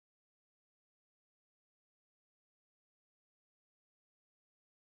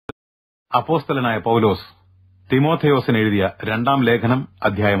അപ്പോസ്തലനായ പൗലോസ് തിമോഥെയോസിന് എഴുതിയ 2-ാം ലേഖനം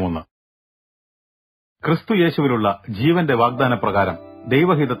അധ്യായം 1. ക്രിസ്തുയേശുവിലുള്ള ജീവന്റെ വാഗ്ദാനപ്രകാരം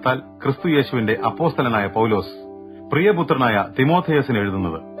ദൈവഹിതത്താൽ ക്രിസ്തുയേശുവിന്റെ അപ്പോസ്തലനായ പൗലോസ് പ്രിയപുത്രനായ തിമോഥെയോസിന്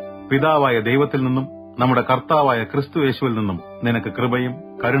എഴുതുന്നത്: പിതാവായ ദൈവത്തിൽ നിന്നും നമ്മുടെ കർത്താവായ ക്രിസ്തുയേശുവിൽ നിന്നും നിനക്ക് കൃപയും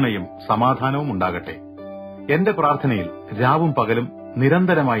കരുണയും സമാധാനവും ഉണ്ടാകട്ടെ. എന്റെ പ്രാർത്ഥനയിൽ രാവും പകലും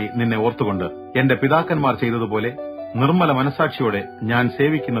നിരന്തരമായി നിന്നെ ഓർത്തുകൊണ്ട് എന്റെ പിതാക്കന്മാർ ചെയ്തതുപോലെ നിർമ്മല മനസാക്ഷിയോടെ ഞാൻ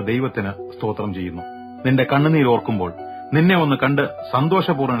സേവിക്കുന്ന ദൈവത്തിന് സ്തോത്രം ചെയ്യുന്നു. നിന്റെ കണ്ണുനീർ ഓർക്കുമ്പോൾ നിന്നെ ഒന്ന് കണ്ട്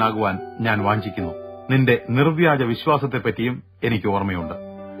സന്തോഷപൂർണനാകുവാൻ ഞാൻ വാഞ്ചിക്കുന്നു. നിന്റെ നിർവ്യാജ വിശ്വാസത്തെപ്പറ്റിയും എനിക്ക് ഓർമ്മയുണ്ട്.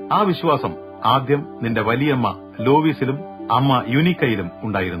 ആ വിശ്വാസം ആദ്യം നിന്റെ വലിയമ്മ ലോവീസിലും അമ്മ യൂനിക്കയിലും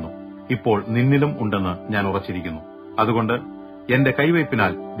ഉണ്ടായിരുന്നു. ഇപ്പോൾ നിന്നിലും ഉണ്ടെന്ന് ഞാൻ ഉറച്ചിരിക്കുന്നു. അതുകൊണ്ട് എന്റെ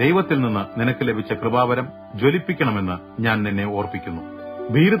കൈവയ്പിനാൽ ദൈവത്തിൽ നിന്ന് നിനക്ക് ലഭിച്ച കൃപാവരം ജ്വലിപ്പിക്കണമെന്ന് ഞാൻ നിന്നെ ഓർപ്പിക്കുന്നു.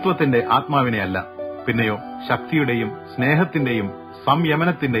 ഭീരുത്വത്തിന്റെ ആത്മാവിനെയല്ല, പിന്നെയോ ശക്തിയുടെയും സ്നേഹത്തിന്റെയും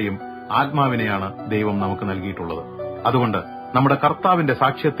സംയമനത്തിന്റെയും ആത്മാവിനെയാണ് ദൈവം നമുക്ക് നൽകിയിട്ടുള്ളത്. അതുകൊണ്ട് നമ്മുടെ കർത്താവിന്റെ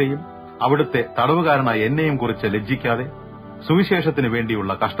സാക്ഷ്യത്തെയും അവിടുത്തെ തടവുകാരനായ എന്നെയും കുറിച്ച് ലജ്ജിക്കാതെ സുവിശേഷത്തിന്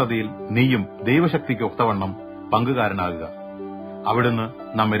വേണ്ടിയുള്ള കഷ്ടതയിൽ നീയും ദൈവശക്തിക്ക് ഒത്തവണ്ണം പങ്കുകാരനാകുക. അവിടുന്ന്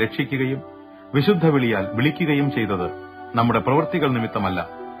നമ്മെ രക്ഷിക്കുകയും വിശുദ്ധ വിളിയാൽ വിളിക്കുകയും ചെയ്തത് നമ്മുടെ പ്രവൃത്തികൾ നിമിത്തമല്ല,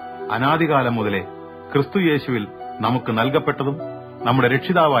 അനാദികാലം മുതലേ ക്രിസ്തുയേശുവിൽ നമുക്ക് നൽകപ്പെട്ടതും നമ്മുടെ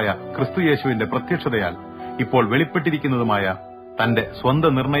രക്ഷിതാവായ ക്രിസ്തുയേശുവിന്റെ പ്രത്യക്ഷതയാൽ ഇപ്പോൾ വെളിപ്പെട്ടിരിക്കുന്നതുമായ തന്റെ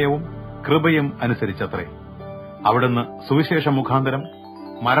സ്വന്തം നിർണയവും കൃപയും അനുസരിച്ചത്രേ. അവിടുന്ന് സുവിശേഷ മുഖാന്തരം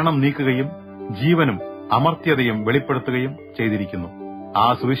മരണം നീക്കുകയും ജീവനും അമർത്യതയും വെളിപ്പെടുത്തുകയും ചെയ്തിരിക്കുന്നു. ആ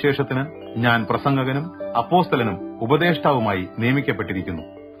സുവിശേഷത്തിന് ഞാൻ പ്രസംഗകനും അപ്പോസ്തലനും ഉപദേഷ്ടാവുമായി നിയമിക്കപ്പെട്ടിരിക്കുന്നു.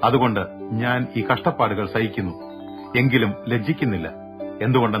 അതുകൊണ്ട് ഞാൻ ഈ കഷ്ടപ്പാടുകൾ സഹിക്കുന്നു, എങ്കിലും ലജ്ജിക്കുന്നില്ല.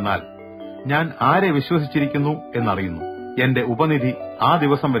 എന്തുകൊണ്ടെന്നാൽ ഞാൻ ആരെ വിശ്വസിച്ചിരിക്കുന്നു എന്നറിയുന്നു. എന്റെ ഉപനിധി ആ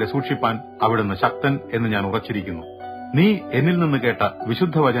ദിവസം വരെ സൂക്ഷിപ്പാൻ അവിടുന്ന് ശക്തൻ എന്ന് ഞാൻ ഉറച്ചിരിക്കുന്നു. നീ എന്നിൽ നിന്ന് കേട്ട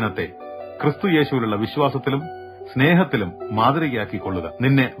വിശുദ്ധവചനത്തെ ക്രിസ്തുയേശുവിലുള്ള വിശ്വാസത്തിലും സ്നേഹത്തിലും മാതൃകയാക്കിക്കൊള്ളുക.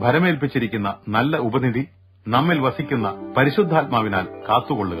 നിന്നെ ഭരമേൽപ്പിച്ചിരിക്കുന്ന നല്ല ഉപനിധി നമ്മിൽ വസിക്കുന്ന പരിശുദ്ധാത്മാവിനാൽ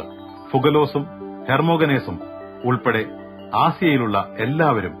കാത്തുകൊള്ളുക. ഫുഗലോസും ഹെർമോഗനേസും ഉൾപ്പെടെ ആസിയയിലുള്ള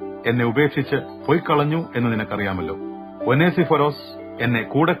എല്ലാവരും എന്നെ ഉപേക്ഷിച്ച് പൊയ്ക്കളഞ്ഞു എന്ന് നിനക്കറിയാമല്ലോ. ഒനേസിഫൊരോസ് എന്നെ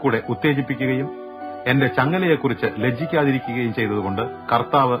കൂടെ കൂടെ ഉത്തേജിപ്പിക്കുകയും എന്റെ ചങ്ങലയെക്കുറിച്ച് ലജ്ജിക്കാതിരിക്കുകയും ചെയ്തതുകൊണ്ട്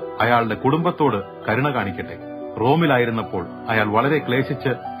കർത്താവ് അയാളുടെ കുടുംബത്തോട് കരുണ കാണിക്കട്ടെ. റോമിലായിരുന്നപ്പോൾ അയാൾ വളരെ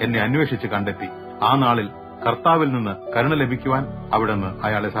ക്ലേശിച്ച് എന്നെ അന്വേഷിച്ച് കണ്ടെത്തി. ആ നാളിൽ കർത്താവിൽ നിന്ന് കരുണ ലഭിക്കുവാൻ അവിടുന്ന്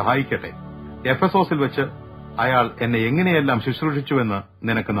അയാളെ സഹായിക്കട്ടെ. എഫെസോസിൽ വെച്ച് അയാൾ എന്നെ എങ്ങനെയെല്ലാം ശുശ്രൂഷിച്ചുവെന്ന്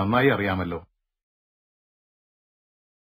നിനക്ക് നന്നായി അറിയാമല്ലോ.